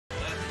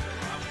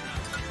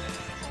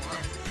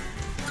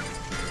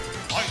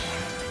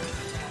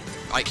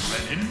Like,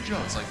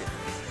 Greninja. It's like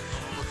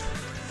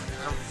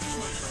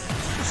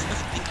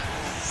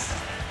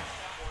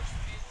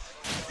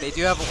they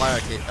do have a lot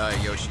of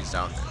Yoshis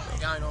down there.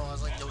 Yeah, I know. I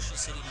was like Yoshi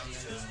City down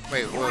there.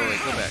 Wait,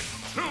 go back.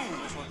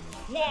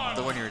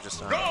 The one you were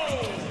just on.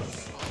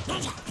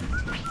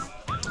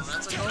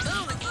 That's a go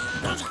down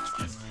again.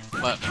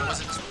 But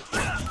Was it smooth?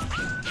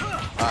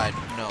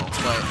 no.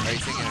 But are you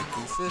thinking of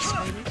Goofus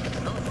maybe?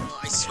 No,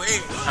 I swear.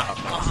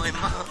 Oh, my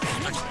mom.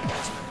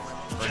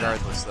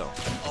 Regardless, though.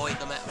 Oh wait,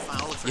 the match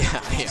foul.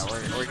 Yeah,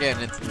 we're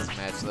getting into this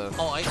match though.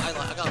 Oh, I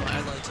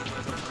lied to you.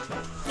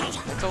 I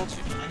told you.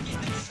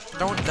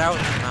 Don't doubt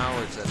the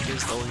knowledge that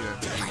his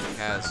WMD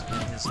has in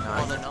his Well,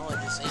 knowledge. the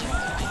knowledge is saying.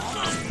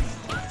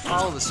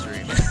 Follow the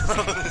stream.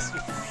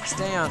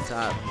 Stay on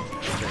top of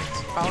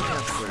things. Follow me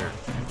on Twitter.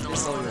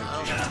 His WMD. I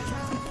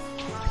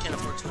can't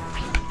afford to.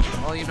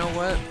 Well, you know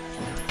what?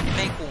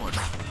 Make one.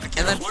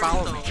 And then afford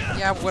follow it, me. though.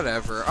 Yeah,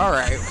 whatever.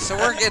 Alright, so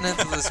we're getting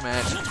into this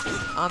match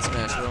on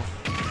Smashville.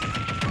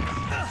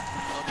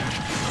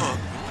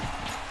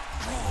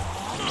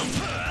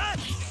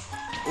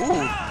 Ooh,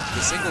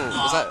 the single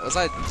was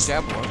that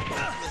jab one?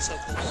 It's so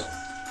close.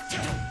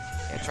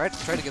 Yeah, try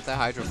to get that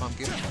Hydro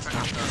Pumpkin.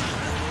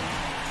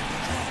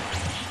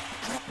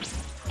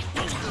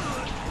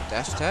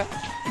 Dash attack.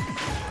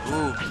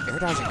 Ooh, air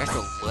dodging back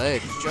to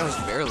ledge,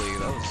 just barely.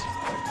 That was.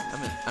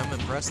 I'm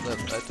impressed that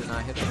did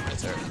not hit him right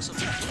there. Like,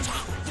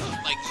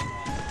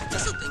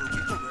 that's the thing.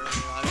 People rarely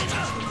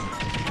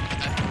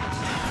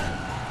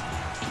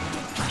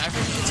I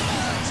forget it's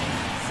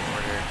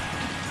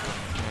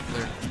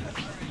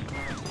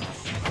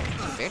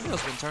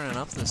Vandio's been turning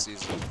up this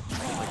season,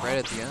 like right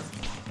at the end.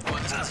 well,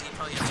 it's 'cause he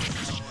probably has to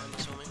control, I'm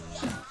assuming.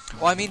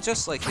 Well, I mean,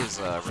 just like his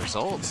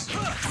results,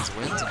 his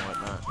wins and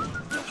whatnot.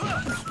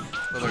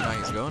 Whether or not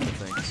he's going to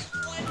things.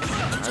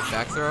 Alright,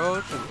 back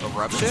throw,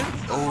 eruption.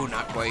 Oh,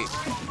 not quite.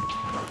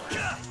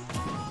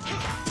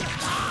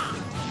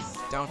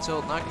 Down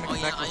tilt, not gonna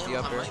connect with the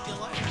up air. I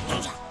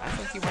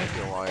think he might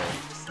be a liar.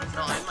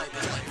 No, I might be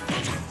a liar.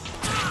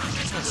 I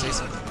was gonna say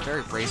something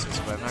very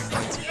racist, but I'm not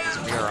going to because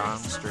we are on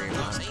stream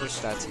on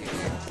Twitch.tv.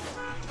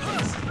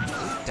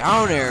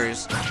 Down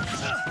airs.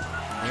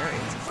 Nair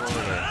into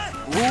forward air.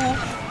 Ooh!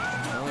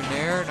 Another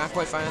Nair, not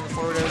quite finding the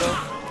forward air though.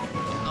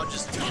 I'll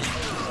just. I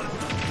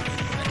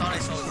thought I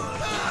saw you.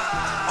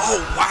 Oh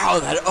wow,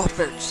 that up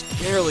air just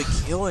barely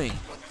killing.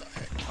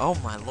 Oh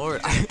my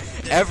lord.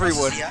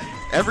 Everyone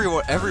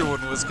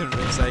was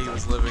convinced that he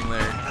was living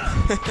there.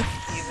 Even the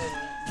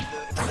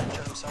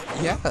Greninja himself?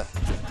 Yeah.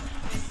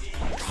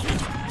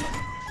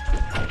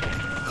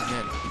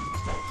 Man,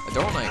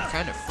 Adornite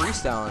kind of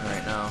freestyling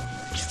right now.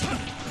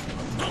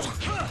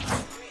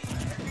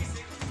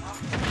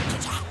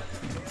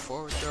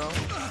 Forward throw.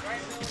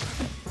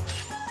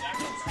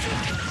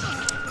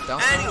 Down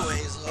throw.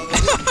 Anyways,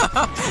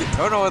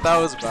 Don't know what that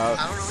was about.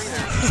 I don't know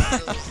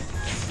either.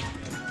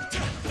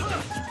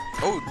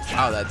 Oh,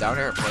 wow, that down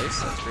air in place.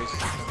 That's crazy.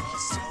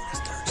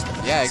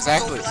 Yeah,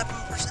 exactly.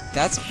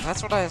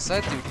 That's what I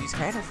said, dude. He's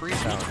kind of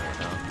freestyling right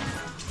now.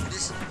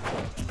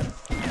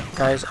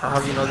 Guys, I'll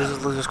have you know this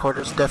is loser's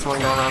quarters. Definitely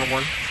not round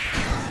one.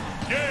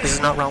 This is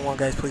not round one,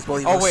 guys. Please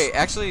believe us. Oh wait,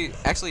 actually,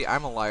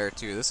 I'm a liar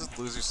too. This is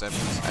loser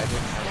semis. I didn't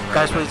have it right.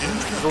 Guys, please.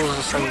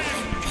 Loser's semis.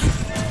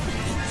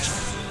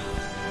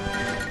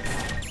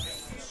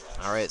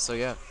 All right, so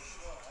yeah,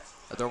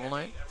 Adorable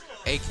Knight,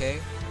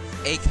 aka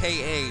AK?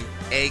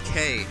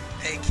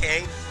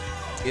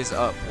 is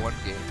up one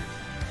game.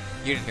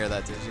 You didn't hear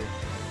that, did you?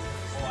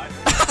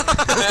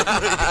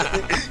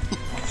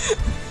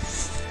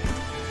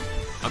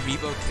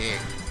 Amiibo King.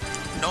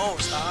 No,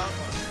 stop.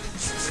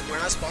 We're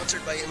not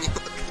sponsored by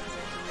Amiibo King.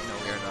 No,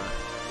 we are not.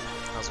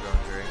 How's it going,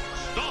 Dre?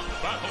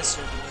 Yes,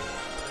 sir.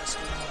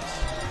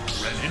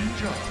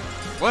 Greninja.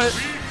 What?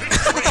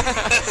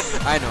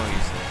 I know what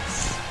you said.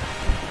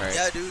 All right.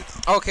 Yeah, dude.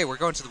 Okay, we're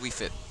going to the Wii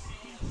Fit.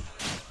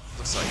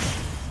 Looks like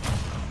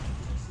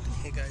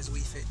Hey guys, we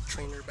fit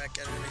trainer back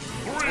at it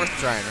again. it's worth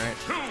trying, right?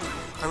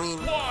 I mean,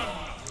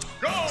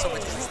 so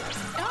much is that.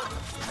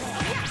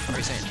 What are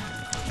you saying?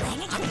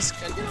 I'm just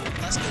kind of,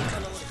 last game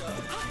kind of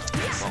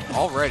like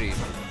Well, already, a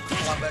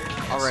lot better.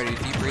 already,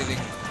 deep breathing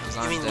is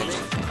on You mean deck.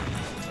 limit?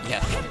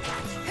 Yeah.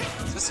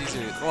 It's just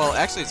easier. Well,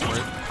 actually, it's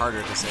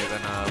harder to say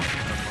than limit.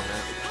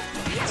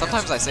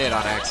 Sometimes I say it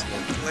on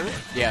accident. Limit?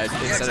 Yeah,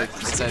 instead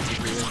exactly. of deep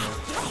breathing.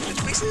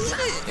 It's basically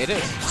limit. It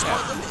is. It's Yeah.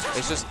 not limit.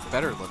 It's just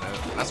better limit.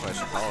 That's what I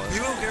should call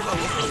You it. don't care about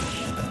Wii Fit.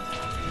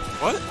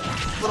 What?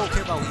 People don't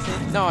care about Wii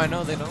Fit. No, I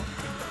know they don't.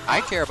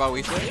 I care about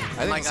Wii Fit.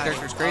 I think this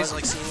character's I was crazy.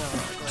 like seeing a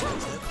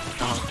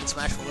clip in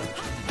Smash 4,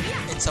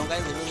 and some guy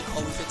literally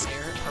called Wii Fit's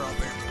air or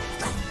up air.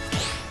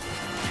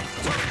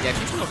 Yeah,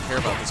 people don't care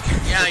about this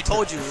character. Yeah, I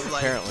told you.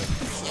 Like, Apparently.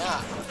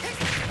 yeah.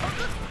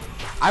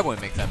 I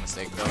wouldn't make that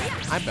mistake though.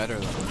 I'm better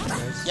than those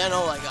guys. Yeah,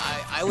 no, like,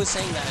 I was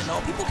saying that.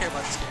 No, people care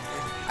about this character.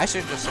 I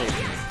should just say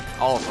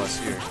all of us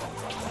here.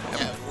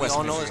 Yeah, we West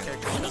all know his Michigan.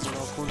 character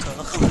because we know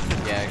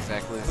Kunta. Yeah,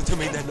 exactly. Kunta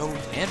made that known.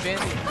 And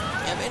Vandy.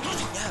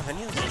 Yeah,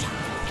 Vandio.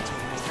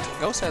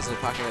 Ghost has a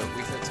pocket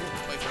Wii Fit too.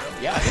 Wait, for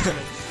real? Yeah.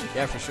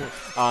 Yeah, for sure.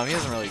 He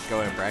doesn't really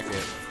go in bracket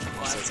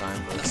most of the time.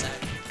 But That's sad.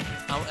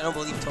 I don't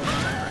believe Toby is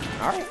right.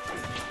 alright.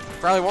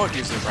 Probably won't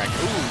use the bracket.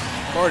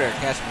 Ooh, quarter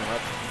catching him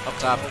up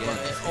top again.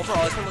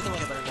 Overall, it's been looking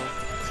like a better game.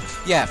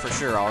 Yeah, for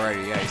sure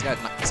already. Yeah, he's got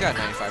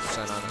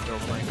 95% on him. Go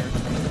flanker.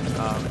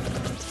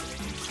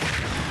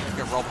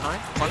 Get roll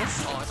behind. Punish.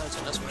 Oh, I thought it was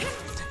gonna this way.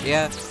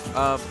 Yeah.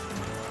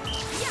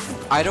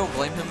 I don't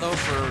blame him though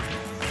for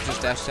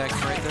just dash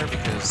attacking right there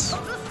because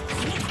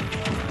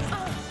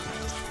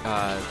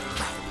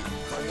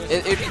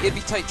it'd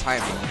be tight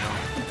timing, you know.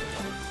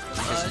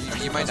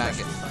 Because you might not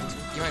get the punish.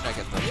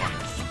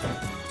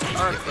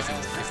 Or if you can,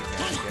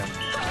 yeah.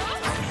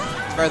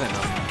 Better than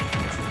nothing.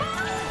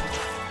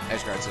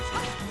 Edge guard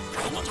situation.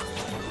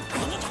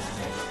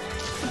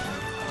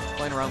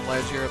 Playing around the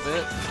ledge here a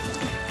bit.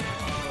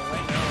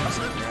 Right now, I'm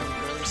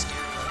really scared.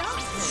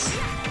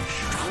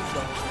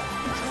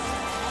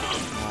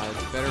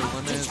 Better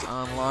limit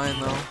online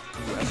though.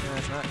 Ooh,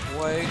 S-Smash not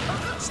quite.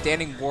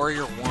 Standing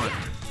Warrior 1.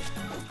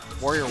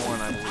 Warrior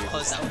 1, I believe. Oh,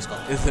 is that what it's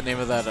called? Is the name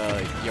of that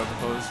yoga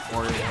pose,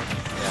 Warrior 1?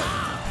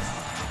 Yeah.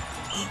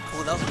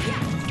 Oh, that was good.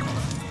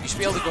 You should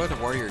be able to go into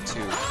Warrior 2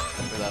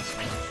 for that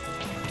smash.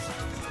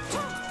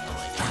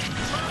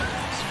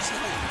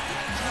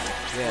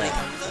 Yeah.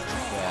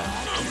 Yeah.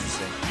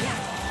 Interesting.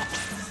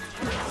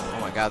 Oh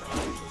my god.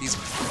 These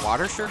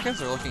water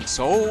shurikens are looking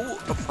so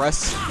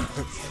oppressive.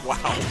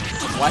 Wow.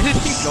 Why did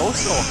he go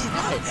so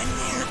high?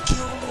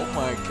 Oh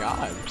my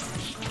god.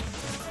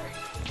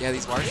 Yeah,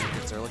 these water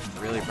shurikens are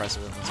looking really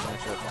impressive in this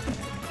matchup.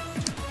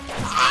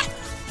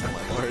 Oh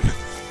my lord.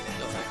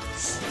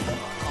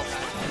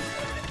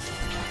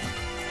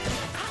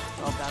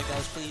 Oh, bad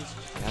guys, please.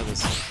 Yeah,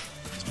 this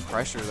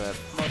pressure that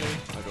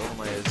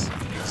Adorama is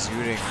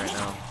exuding right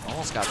now.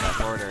 Almost got that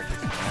forward air to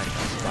connect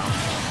down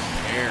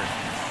there.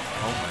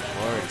 Oh my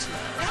lord.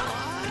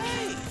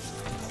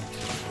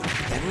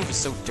 That move is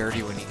so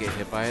dirty when you get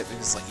hit by it.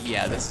 It's like,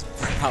 yeah, this is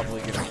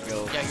probably gonna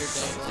kill. Yeah, you're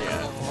dead.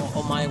 Yeah.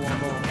 Oh my, one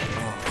more.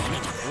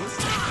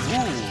 Ooh,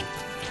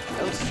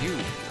 that was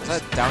huge. Was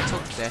that down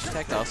tilt dash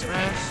attack to up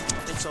smash?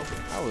 I think so.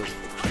 That was.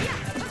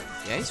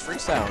 Yeah, he's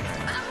freestyling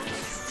right now.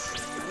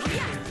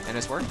 And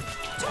it's working.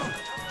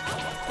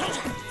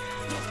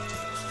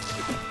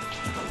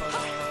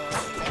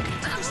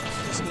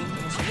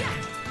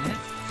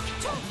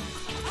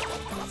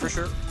 For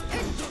sure.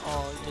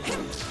 Oh, you did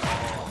it.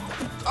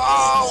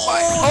 Oh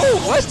my! Oh,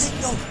 what?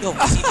 Yo,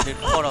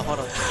 hold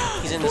on.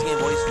 He's in this game,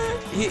 boys.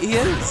 He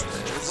is.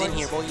 He's in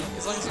here, boy.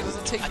 As long as he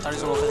doesn't take. I thought he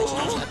was going for the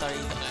change. I thought he.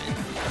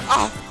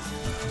 Ah!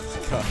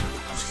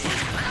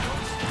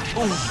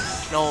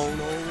 No.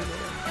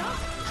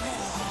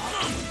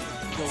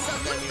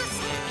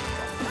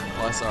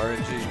 Plus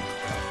RNG.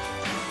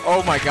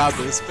 Oh my god,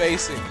 the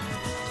spacing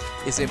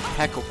is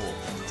impeccable.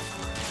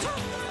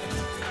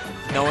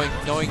 Knowing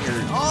your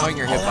hitbox.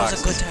 That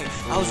was a good time.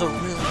 That was a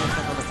really good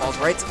time on the Falls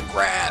right to the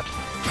grab.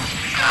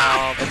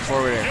 Ow, and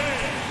forward air.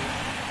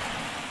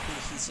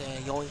 He's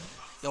yo,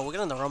 we're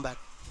getting the run back.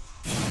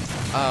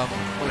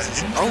 What is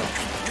this? Oh,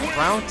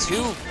 round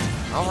 2.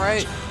 All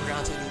right.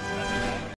 Round 2.